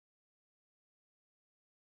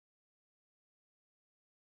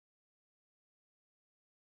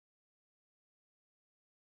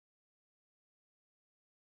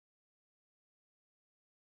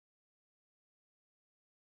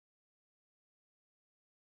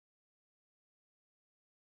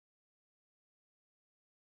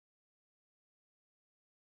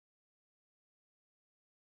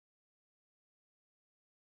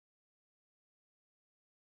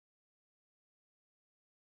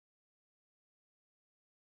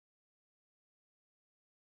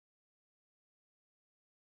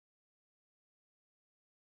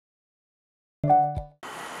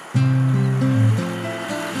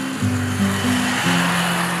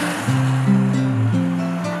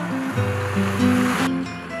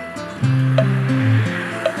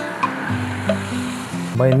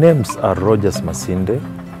My names are Rogers Masinde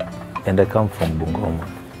and I come from Bungoma.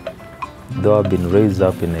 Though I've been raised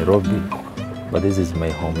up in Nairobi, but this is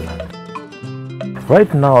my homeland.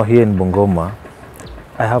 Right now here in Bungoma,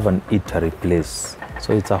 I have an eatery place.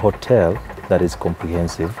 So it's a hotel that is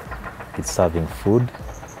comprehensive. It's serving food,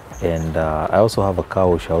 and I also have a car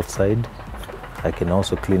wash outside. I can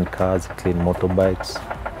also clean cars, clean motorbikes,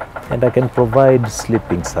 and I can provide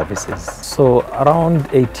sleeping services. So around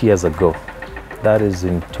 8 years ago, that is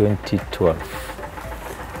in 2012,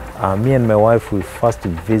 me and my wife, we first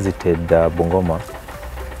visited Bungoma.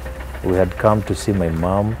 We had come to see my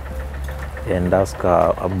mom and ask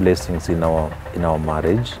her blessings in our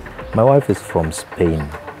marriage. My wife is from Spain,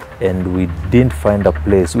 and we didn't find a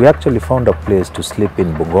place. We actually found a place to sleep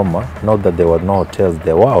in Bungoma. Not that there were no hotels,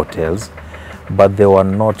 there were hotels, but they were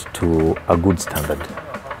not to a good standard.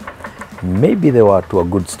 Maybe they were to a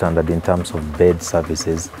good standard in terms of bed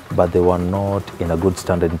services, but they were not in a good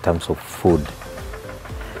standard in terms of food.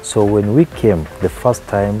 So when we came the first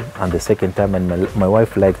time and the second time, and my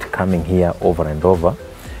wife liked coming here over and over,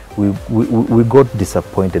 we got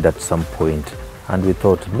disappointed at some point, and we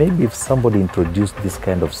thought maybe if somebody introduced this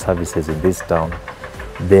kind of services in this town,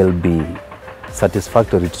 they'll be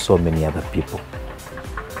satisfactory to so many other people.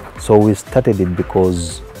 So we started it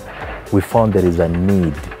because we found there is a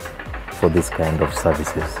need for this kind of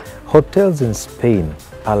services. Hotels in Spain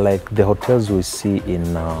are like the hotels we see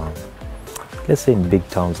in, let's say in big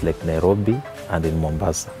towns like Nairobi and in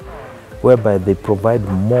Mombasa, whereby they provide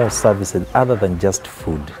more services other than just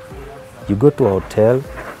food. You go to a hotel,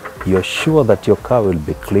 you're sure that your car will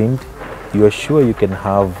be cleaned, you're sure you can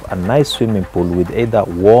have a nice swimming pool with either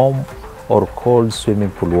warm or cold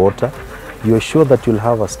swimming pool water. You're sure that you'll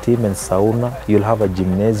have a steam and sauna, you'll have a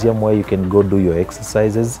gymnasium where you can go do your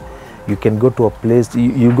exercises. You can go to a place,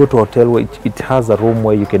 you go to a hotel where it has a room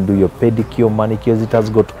where you can do your pedicure, manicures. It has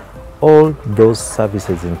got all those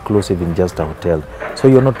services inclusive in just a hotel. So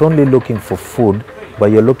you're not only looking for food, but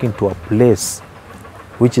you're looking to a place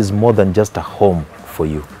which is more than just a home for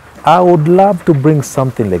you. I would love to bring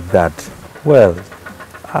something like that. Well,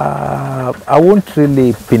 I won't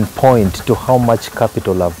really pinpoint to how much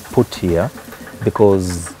capital I've put here,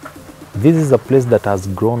 because this is a place that has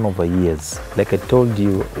grown over years. Like I told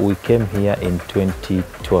you, we came here in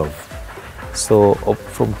 2012. So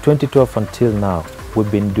from 2012 until now,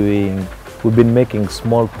 we've been making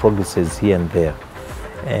small progresses here and there.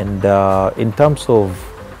 And in terms of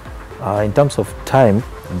time,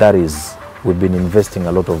 that is, we've been investing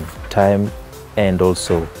a lot of time and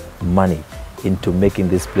also money into making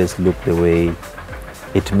this place look the way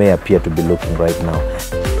it may appear to be looking right now.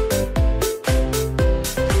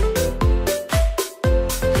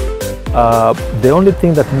 The only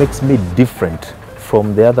thing that makes me different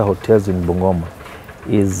from the other hotels in Bungoma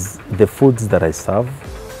is the foods that I serve,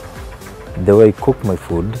 the way I cook my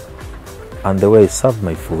food, and the way I serve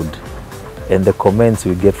my food, and the comments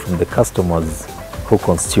we get from the customers who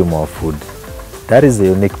consume our food. That is the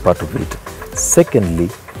unique part of it. Secondly,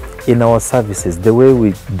 in our services, the way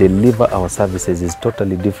we deliver our services is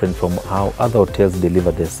totally different from how other hotels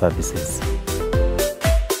deliver their services.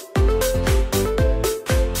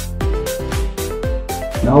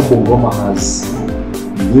 Now Bungoma has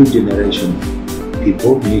new generation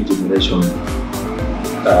people, new generation,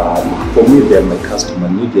 for me they're my customer,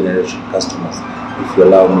 new generation customers, if you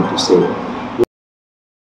allow me to say.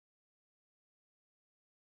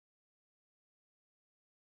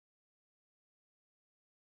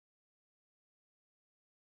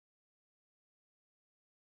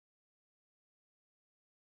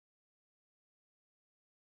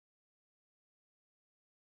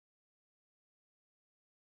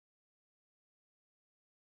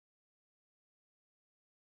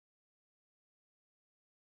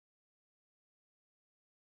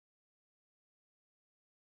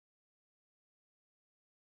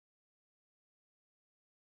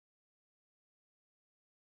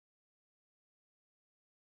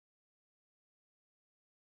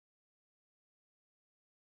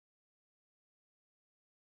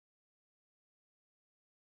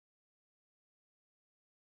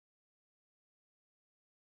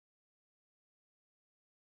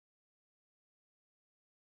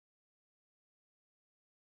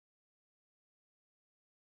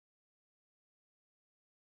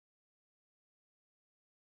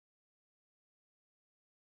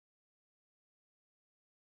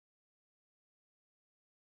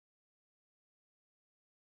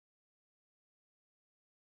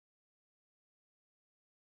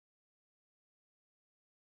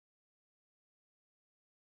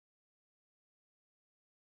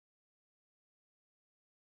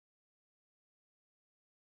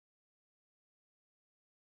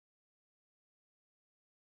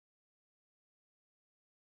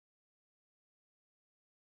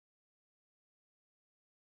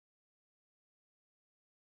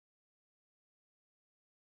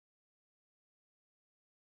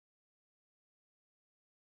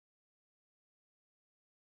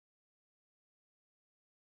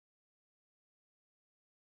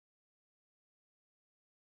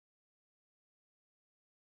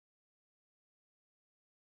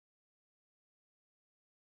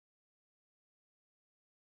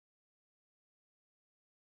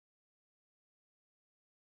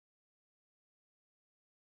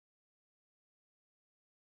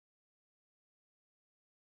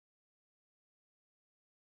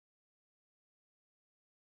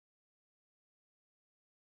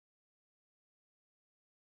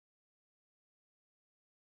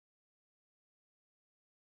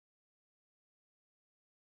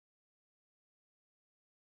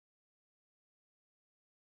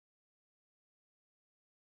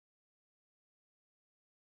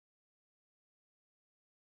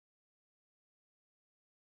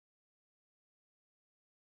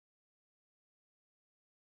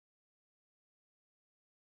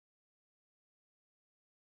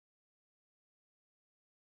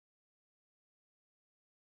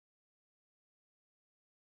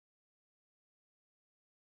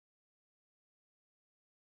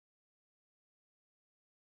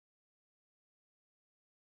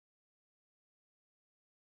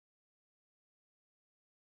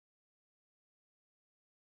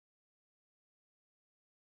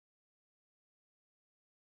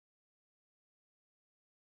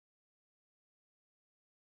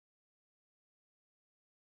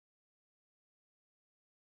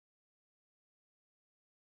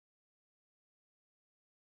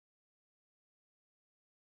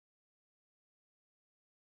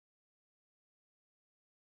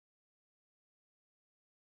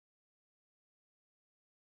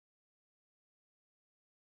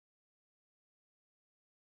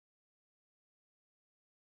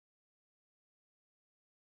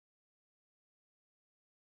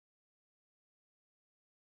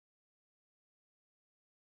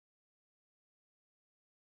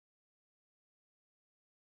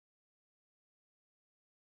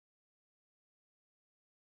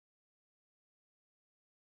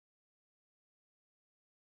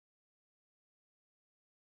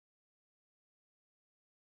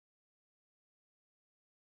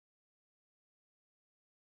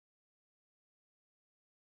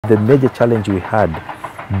 the major challenge we had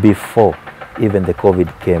before even the COVID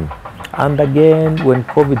came. And again, when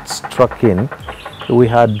COVID struck in, we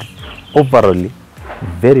had overall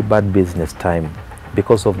very bad business time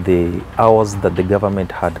because of the hours that the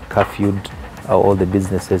government had curfewed all the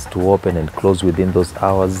businesses to open and close within those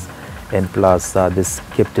hours, and plus the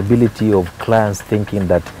skepticism of clients thinking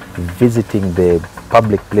that visiting the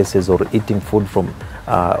public places or eating food from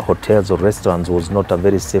hotels or restaurants was not a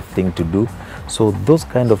very safe thing to do. So those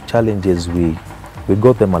kind of challenges, we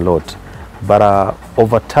got them a lot. But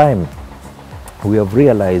over time, we have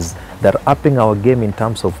realized that upping our game in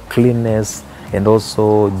terms of cleanness and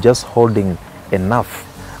also just holding enough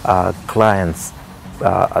clients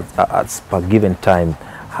as per given time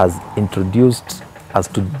has introduced us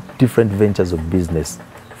to different ventures of business.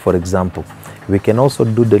 For example, we can also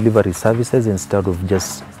do delivery services instead of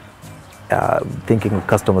just thinking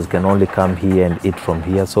customers can only come here and eat from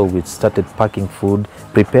here. So we started packing food,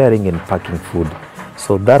 preparing and packing food.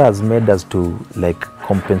 So that has made us to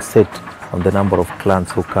compensate on the number of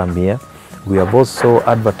clients who come here. We have also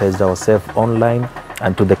advertised ourselves online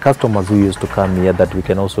and to the customers who used to come here that we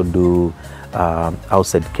can also do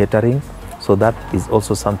outside catering. So that is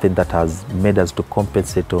also something that has made us to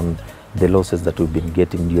compensate on the losses that we've been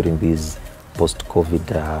getting during this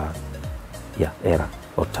post-COVID era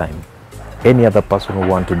or time. Any other person who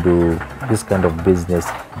want to do this kind of business,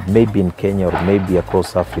 maybe in Kenya or maybe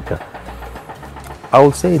across Africa, I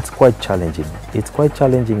would say it's quite challenging. It's quite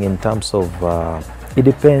challenging in terms of, it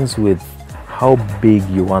depends with how big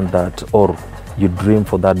you want that or you dream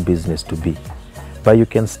for that business to be. But you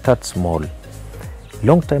can start small.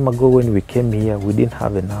 Long time ago when we came here, we didn't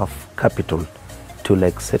have enough capital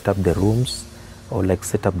to set up the rooms or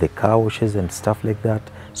set up the car washes and stuff like that.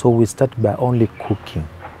 So we started by only cooking.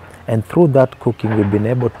 And through that cooking, we've been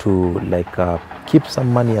able to keep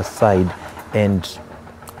some money aside and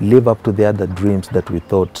live up to the other dreams that we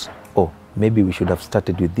thought, oh, maybe we should have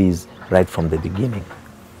started with these right from the beginning.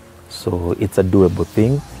 So it's a doable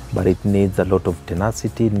thing, but it needs a lot of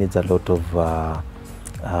tenacity, it needs a lot of,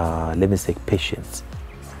 let me say, patience.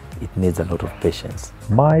 It needs a lot of patience.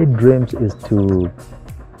 My dreams is to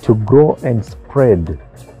grow and spread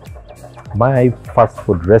my fast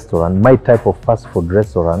food restaurant, my type of fast food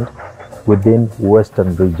restaurant within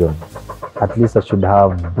Western region. At least I should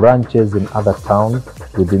have branches in other towns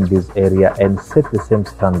within this area and set the same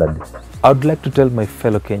standard. I would like to tell my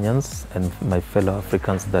fellow Kenyans and my fellow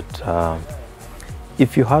Africans that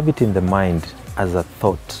if you have it in the mind as a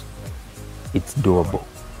thought, it's doable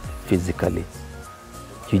physically.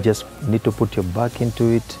 You just need to put your back into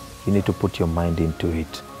it, you need to put your mind into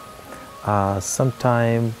it.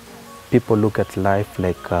 Sometimes people look at life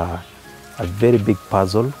like a very big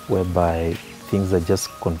puzzle whereby things are just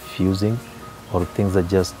confusing or things are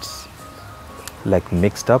just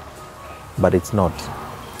mixed up, but it's not.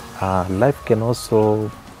 Life can also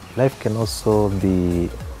be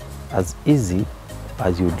as easy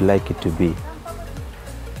as you'd like it to be.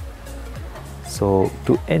 So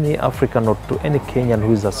to any African or to any Kenyan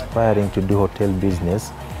who is aspiring to do hotel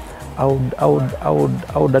business, I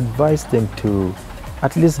would advise them to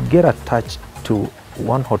at least get attached to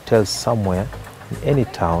one hotel somewhere in any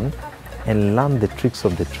town and learn the tricks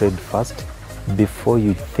of the trade first before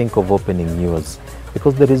you think of opening yours.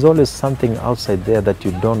 Because there is always something outside there that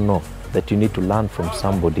you don't know, that you need to learn from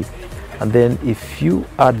somebody. And then if you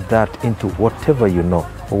add that into whatever you know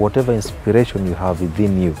or whatever inspiration you have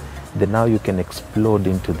within you, then now you can explode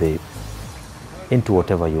into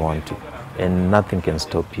whatever you want to, and nothing can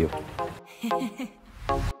stop you.